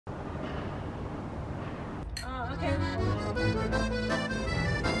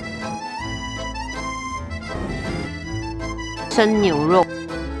生牛肉，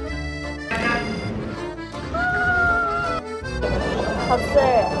好吃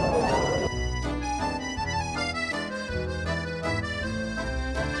哎！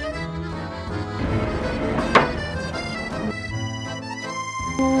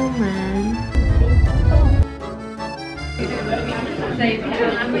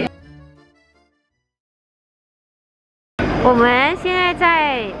我们现在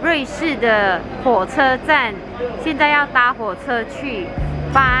在瑞士的火车站，现在要搭火车去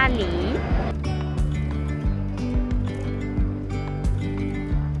巴黎。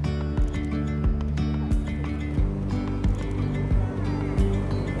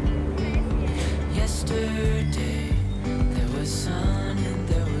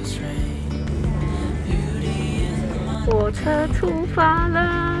火车出发了。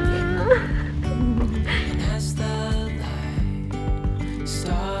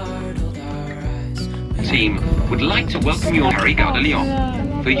Team would like to welcome you on Paris Gare de Lyon.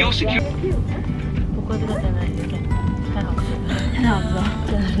 For your security. 不过这个真的有点太好吃了，太好吃了，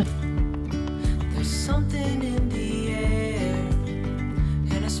真的。There's something in the air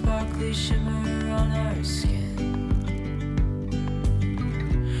and a sparkly shimmer on our skin,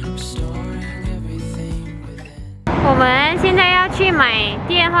 restoring everything within. 我们现在要去买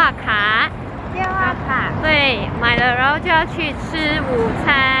电话卡。电话卡。对，买了然后就要去吃午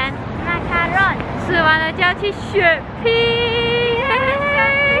餐。马卡龙。吃完了就要去血拼。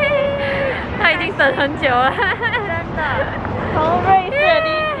他已经等很久了。真的。从瑞士的第一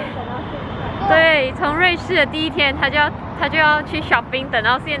天等到现在。对，从瑞士的第一天他就要去 shopping， 等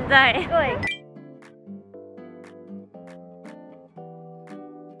到现在。对。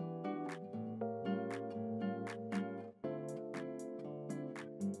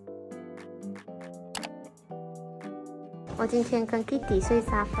我今天跟 Kitty 睡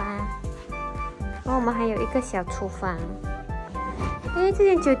沙发，然后我们还有一个小厨房。哎，这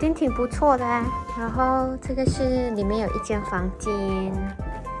间酒店挺不错的啊。然后这个是里面有一间房间。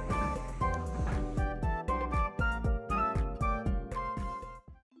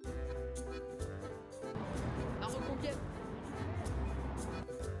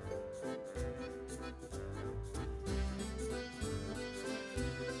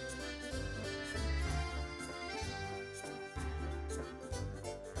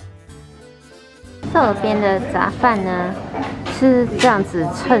这边的杂饭呢，是这样子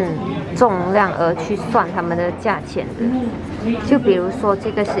称重量而去算他们的价钱的。就比如说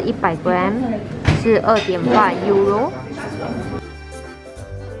这个是100 gram， 是2.8 euro。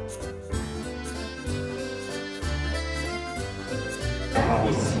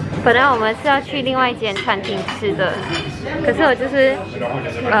本来我们是要去另外一间餐厅吃的，可是我就是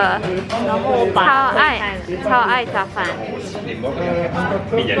超爱杂饭，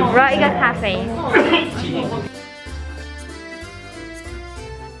我要一个咖啡。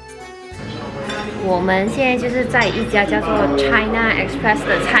我们现在就是在一家叫做 China Express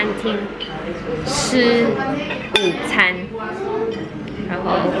的餐厅吃午餐，然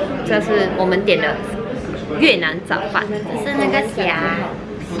后这是我们点的越南早饭，这是那个虾。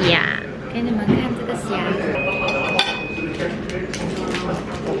给你们看这个虾，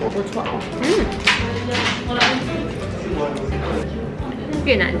不错，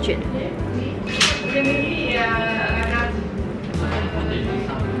越南卷。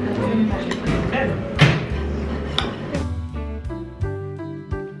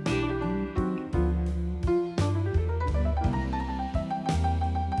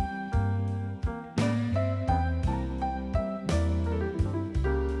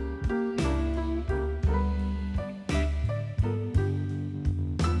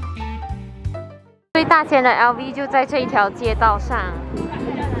最大间的 LV 就在这一条街道上，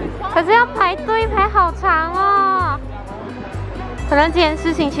可是要排队排好长哦。可能今天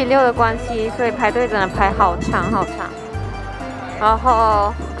是星期六的关系，所以排队真的排好长好长。然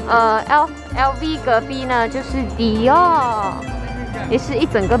后LV 隔壁呢就是 Dior， 也是一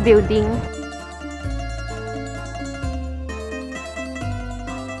整个 building。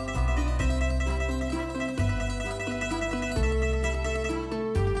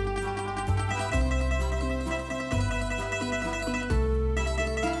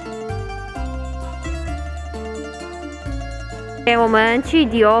我们去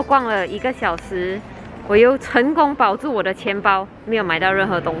Dior逛了1个小时，我又成功保住我的钱包，没有买到任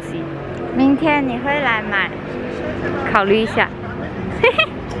何东西。明天你会来买？考虑一下。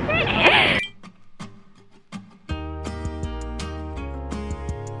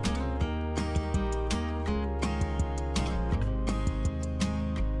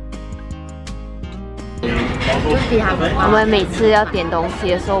我们每次要点东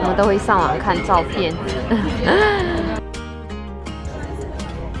西的时候，我们都会上网看照片。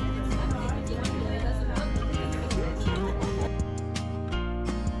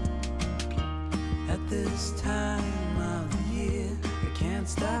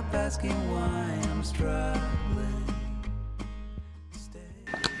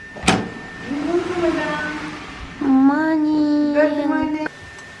Money。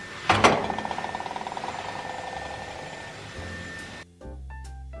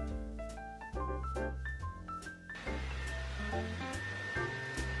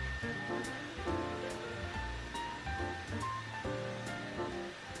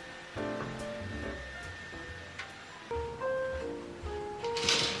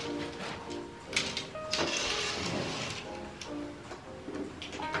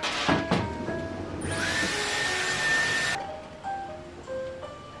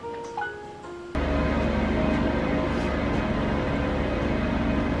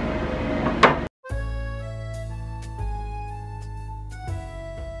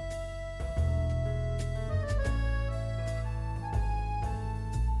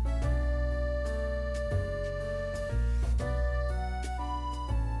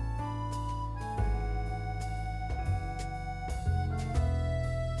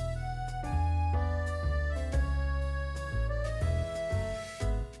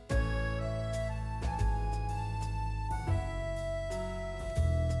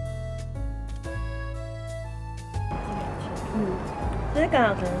这刚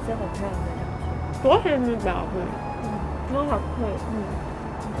好可能是很漂亮的两区。多咸是比较贵，很好吃。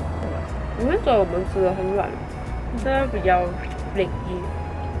里面嘴我们吃的很软，这个比较灵异。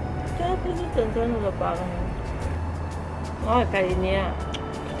这个不是真正的巴拉，我会改你啊。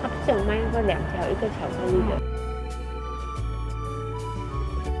它不是有卖那个2条一个巧克力的。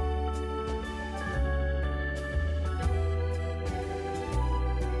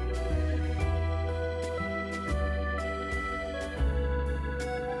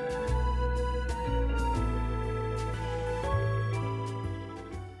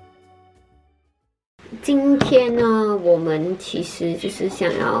今天呢，我们其实就是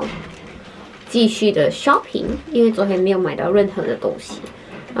想要继续的 shopping， 因为昨天没有买到任何的东西，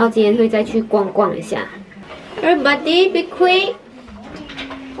然后今天会再去逛逛一下。Everybody be quick，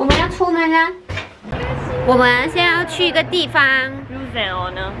 我们要出门了。我们现在要去一个地方 Rules and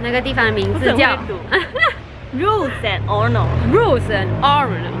Honor， 那个地方的名字叫Rules and Honor。Rules and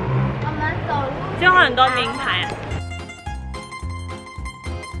Honor。我们走路就很多名牌。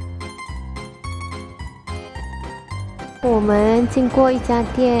我们经过一家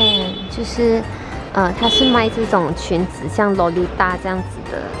店，就是它是卖这种裙子，像洛丽塔这样子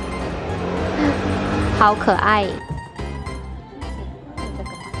的，好可爱。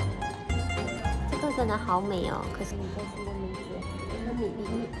这个真的好美哦！可是你在这个名字，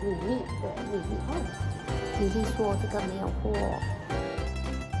米粒，对，米粒哦。米粒说这个没有货。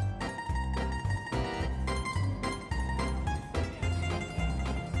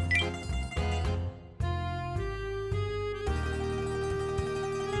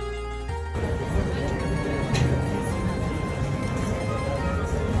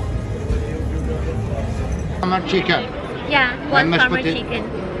Chicken. Yeah, one farmer chicken.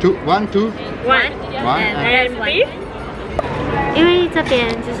 One, two. One. And beef. 因为这边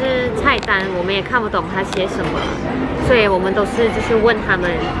就是菜单，我们也看不懂他写什么，所以我们都是就是问他们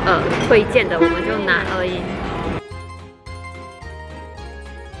推荐的，我们就拿而已。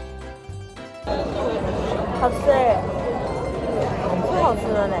好吃哎，太好吃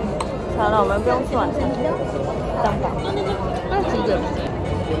了嘞！好了，我们不用吃晚餐，当饱。那几点？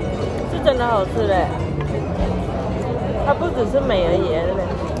是真的好吃嘞。它不只是美而已，对不对？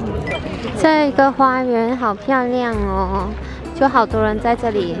这个花园好漂亮哦，就好多人在这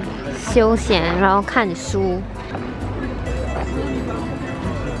里休闲，然后看书。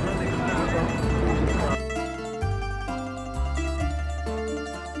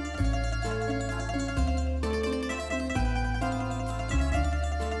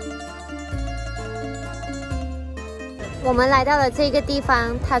我们来到了这个地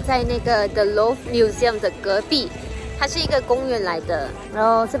方，它在那个 The Louvre Museum 的隔壁。它是一个公园来的，然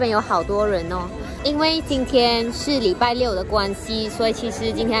后这边有好多人哦。因为今天是礼拜6的关系，所以其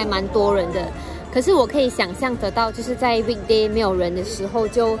实今天还蛮多人的。可是我可以想象得到，就是在 weekday 没有人的时候，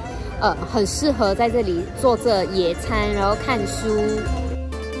就很适合在这里坐着野餐，然后看书。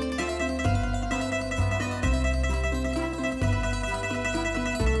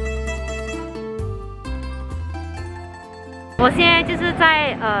我现在就是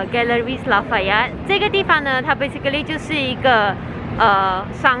在Galeri Lafayette 这个地方呢，它 basically 就是一个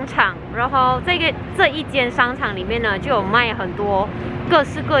商场，然后这一间商场里面呢，就有卖很多各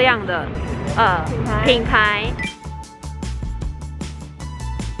式各样的品牌。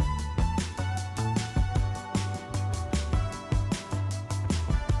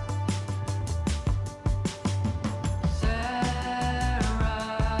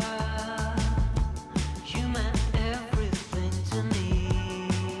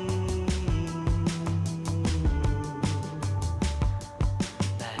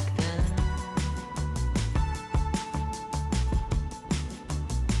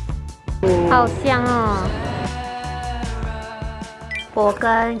好香哦！我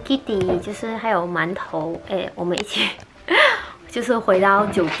跟 Kitty 就是还有馒头，我们一起就是回到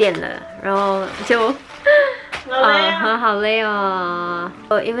酒店了，然后就好累哦。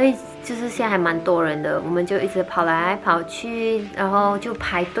因为就是现在还蛮多人的，我们就一直跑来跑去，然后就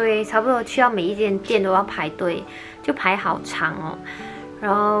排队，差不多去到每一间店都要排队，就排好长哦。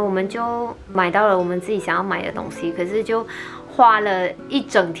然后我们就买到了我们自己想要买的东西，可是就花了一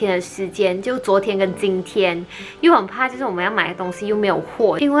整天的时间，就昨天跟今天，又很怕就是我们要买的东西又没有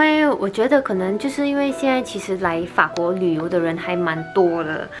货，因为我觉得可能就是因为现在其实来法国旅游的人还蛮多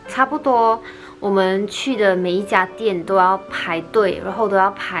的，差不多我们去的每一家店都要排队，然后都要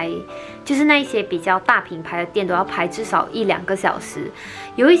排，就是那一些比较大品牌的店都要排至少1-2个小时。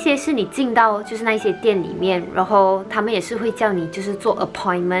有一些是你进到就是那些店里面，然后他们也是会叫你就是做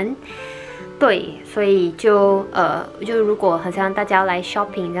appointment。对，所以就如果很想大家要来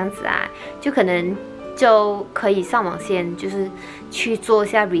shopping 这样子啊，就可能就可以上网先就是去做一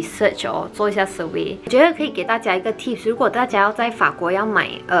下 research 哦，做一下 survey。我觉得可以给大家一个 tips， 如果大家要在法国要买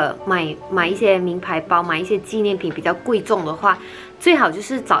一些名牌包，买一些纪念品比较贵重的话，最好就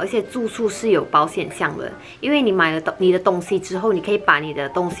是找一些住宿是有保险箱的，因为你买了你的东西之后，你可以把你的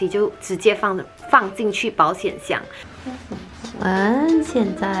东西就直接放进去保险箱。我们现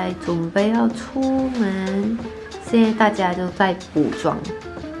在准备要出门，现在大家都在补妆，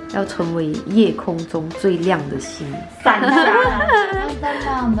要成为夜空中最亮的星。闪闪，看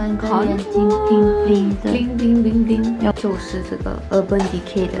到我们的眼睛冰冰的，冰冰冰冰，要就是这个 Urban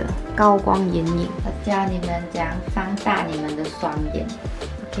Decay 的高光眼影。我教你们怎样放大你们的双眼。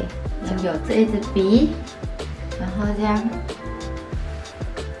OK， 有这一支笔，然后这样，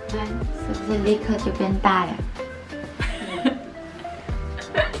看是不是立刻就变大了？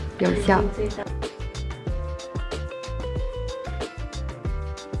有效。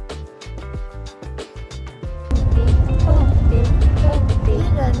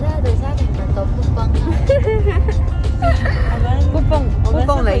人呢？等下你们都不蹦不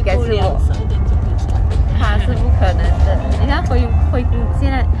蹦的应该是我，她是不可能的。你看灰姑，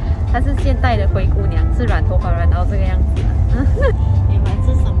现在她是现代的灰姑娘，是染头发染到这个样子。你们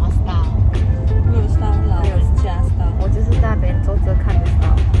是什么 style？ 没有 style 啦，没有加 style。我就是在那边坐着看的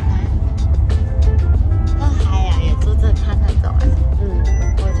style。那海呀也坐着看那种啊。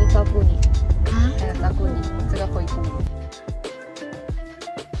我就照顾你啊，还有照顾你这个灰姑。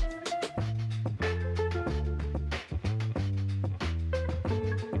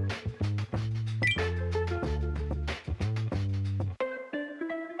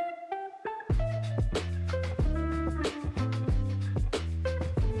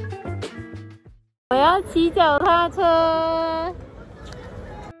我要骑脚踏车。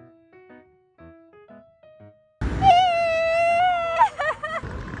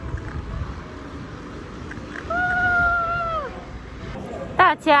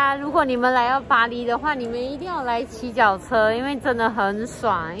大家，如果你们来到巴黎的话，你们一定要来骑脚车，因为真的很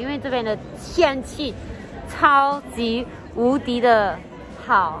爽。因为这边的天气超级无敌的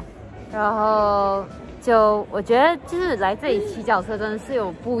好，然后我觉得就是来这里骑脚车真的是有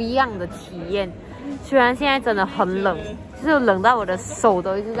不一样的体验。虽然现在真的很冷，就是冷到我的手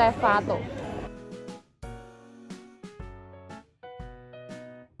都一直在发抖。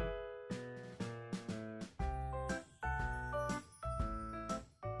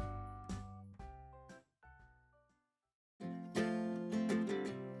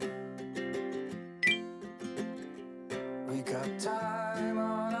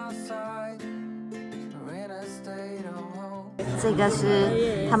这个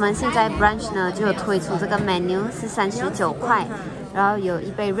是他们现在 brunch 呢就有推出这个 menu 是39块，然后有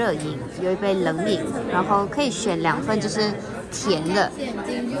一杯热饮，有一杯冷饮，然后可以选2份就是甜的，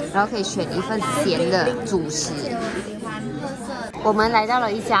然后可以选1份咸的主食。我们来到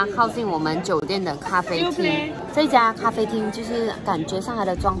了一家靠近我们酒店的咖啡厅，这家咖啡厅就是感觉上它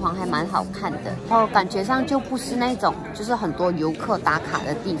的装潢还蛮好看的，然后感觉上就不是那种就是很多游客打卡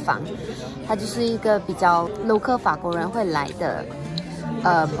的地方，它就是一个比较local法国人会来的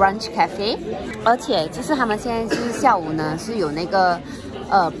brunch cafe， 而且就是他们现在就是下午呢是有那个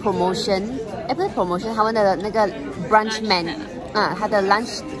promotion， 不是 promotion， 他们的那个 brunch menu，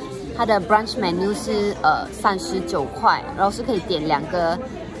 它的 brunch menu 是39块，然后是可以点2个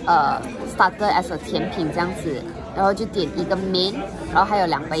starter as a 甜品这样子，然后就点1个 main， 然后还有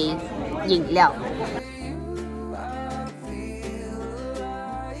2杯饮料。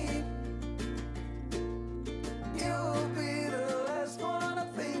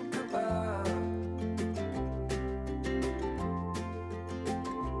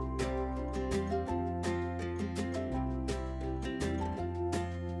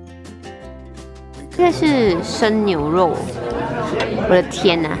这个是生牛肉，我的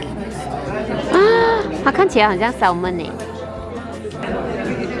天哪！它看起来很像 salmon 呢。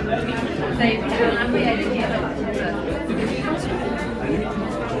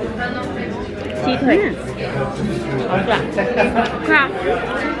鸡腿，好爽！看，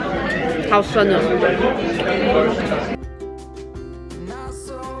好深哦。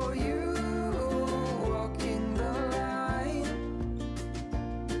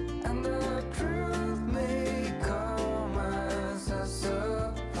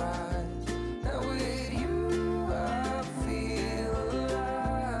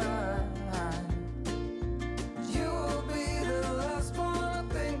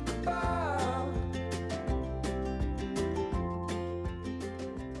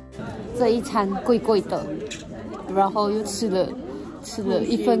这一餐贵贵的，然后又吃了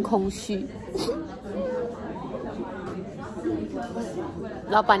一份空虚。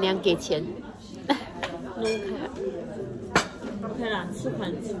老板娘给钱。OK 啦，吃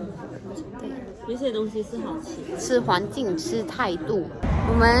环境，对，有些东西是好吃。吃环境，吃态度。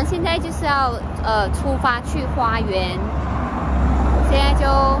我们现在就是要出发去花园，现在就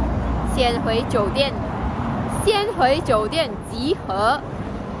先回酒店集合。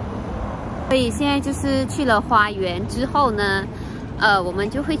所以现在就是去了花园之后呢，我们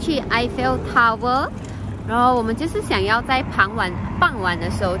就会去 Eiffel Tower， 然后我们就是想要在傍晚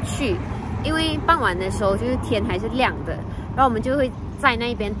的时候去，因为傍晚的时候就是天还是亮的，然后我们就会在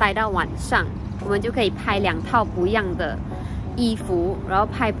那边待到晚上，我们就可以拍2套不一样的衣服，然后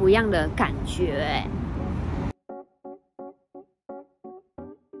拍不一样的感觉。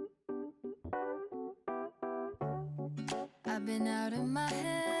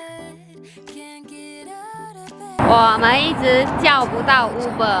我们一直叫不到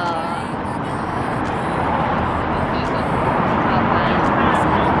Uber。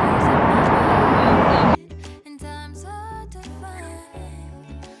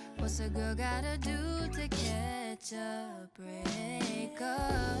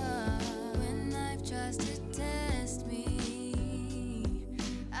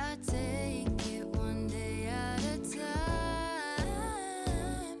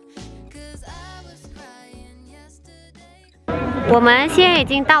我们现在已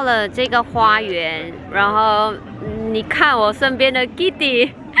经到了这个花园，然后你看我身边的弟弟，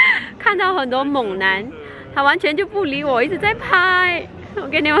看到很多猛男，他完全就不理我，一直在拍。我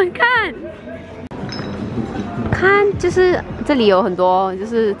给你们看，就是这里有很多就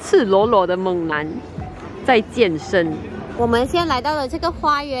是赤裸裸的猛男在健身。我们现在来到了这个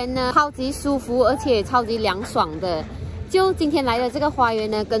花园呢，超级舒服，而且超级凉爽的。就今天来的这个花园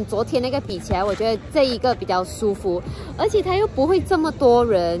呢，跟昨天那个比起来，我觉得这一个比较舒服，而且它又不会这么多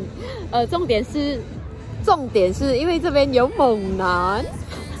人。重点是因为这边有猛男。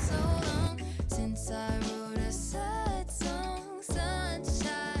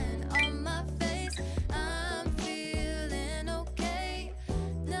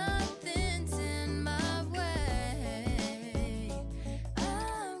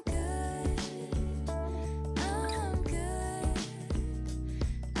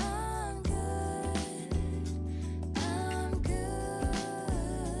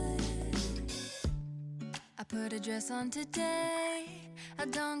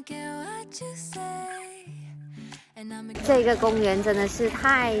这个公园真的是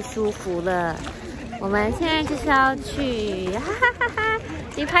太舒服了。我们现在就是要去，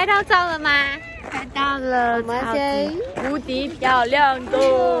你拍到照了吗？拍到了，我们现在无敌漂亮的。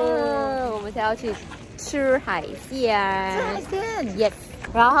我们现在要去吃海鲜。吃海鲜 ，yes。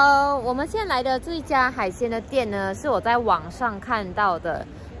然后我们现在来的这一家海鲜的店呢，是我在网上看到的。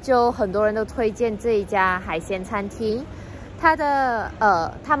就很多人都推荐这一家海鲜餐厅，他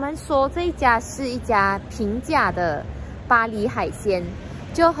们说这一家是一家平价的巴黎海鲜，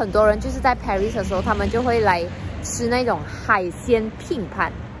就很多人就是在 Paris 的时候，他们就会来吃那种海鲜拼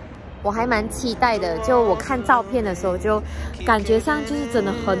盘，我还蛮期待的。就我看照片的时候，就感觉上就是真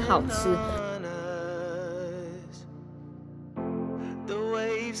的很好吃。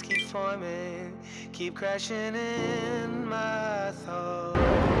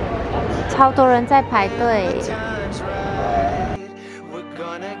超多人在排队。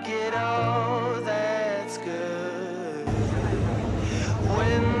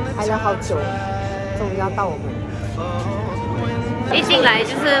排了好久，终于要到我们。一进来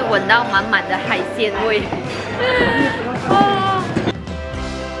就是闻到满满的海鲜味。哦。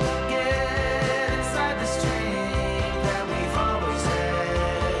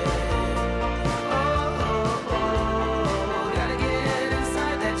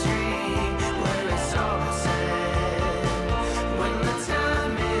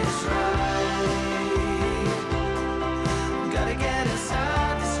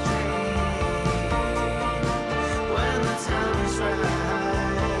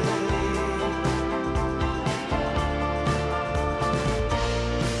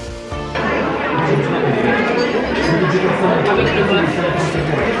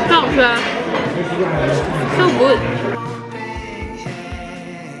 很好吃啊 ，so good。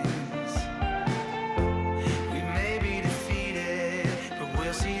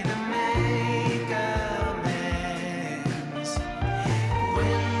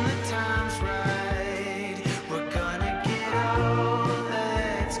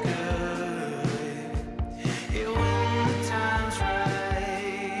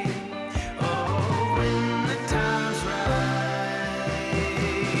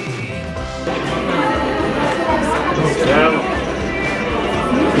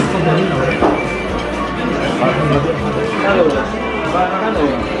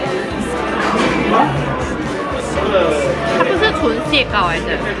它不是纯蟹膏来的，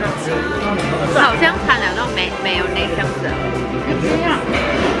好像掺了那种没有那样子。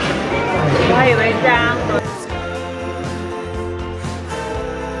我还以为这样。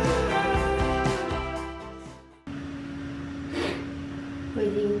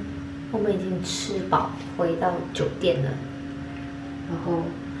我们已经吃饱，回到酒店了。然后，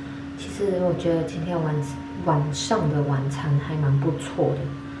其实我觉得今天晚上的晚餐还蛮不错的，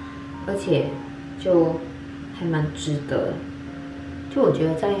而且就还蛮值得。就我觉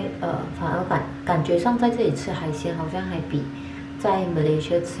得反而感觉上在这里吃海鲜好像还比在马来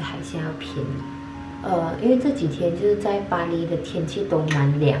西亚吃海鲜要便宜。因为这几天就是在巴黎的天气都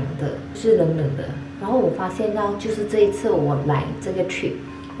蛮凉的，是冷冷的。然后我发现到就是这一次我来这个 trip。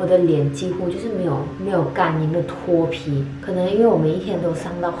 我的脸几乎就是没有干，也没有脱皮，可能因为我们一天都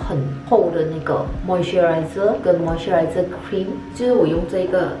上到很厚的那个 moisturizer 跟 moisturizer cream， 就是我用这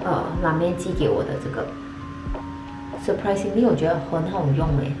个拉面寄给我的这个 ，surprisingly 我觉得很好用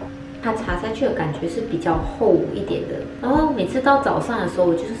诶，它擦下去的感觉是比较厚一点的，然后每次到早上的时候，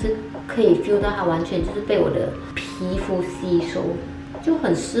我就是可以 feel 到它完全就是被我的皮肤吸收，就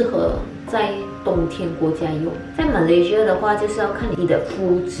很适合在冬天国家用。在马来西亚的话，就是要看你的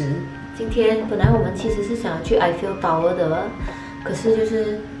肤质。今天本来我们其实是想要去 Eiffel Tower 的，可是就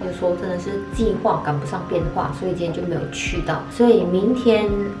是有时候真的是计划赶不上变化，所以今天就没有去到。所以明天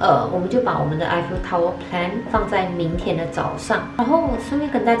我们就把我们的 Eiffel Tower plan 放在明天的早上。然后我顺便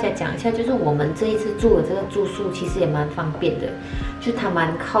跟大家讲一下，就是我们这一次住的这个住宿其实也蛮方便的。 就它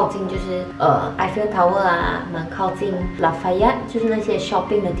蛮靠近，就是Eiffel Tower 啊，蛮靠近 Lafayette， 就是那些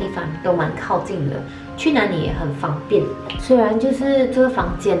shopping 的地方都蛮靠近的，去哪里也很方便。虽然就是这个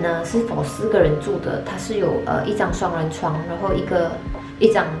房间呢是否4个人住的，它是有一张双人床，然后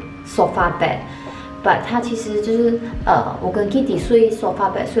一张 sofa bed，but 它其实就是我跟 Kitty 睡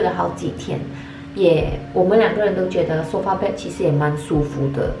sofa bed 睡了好几天，我们2个人都觉得 sofa bed 其实也蛮舒服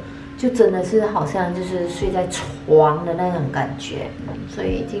的。 就真的是好像就是睡在床的那种感觉，所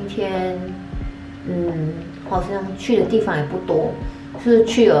以今天好像去的地方也不多，就是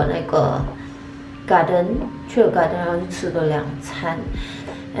去了那个 garden， 然后就吃了2餐。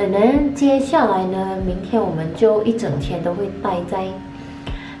接下来呢，明天我们就一整天都会待在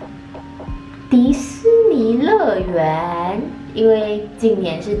迪士尼乐园，因为今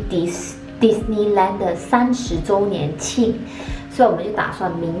年是Disneyland 的30周年庆。 所以我们就打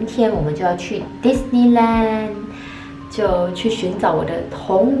算明天我们就要去 Disneyland， 就去寻找我的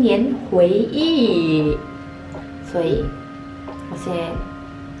童年回忆。所以，我现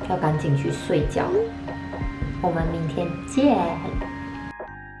在要赶紧去睡觉。我们明天见。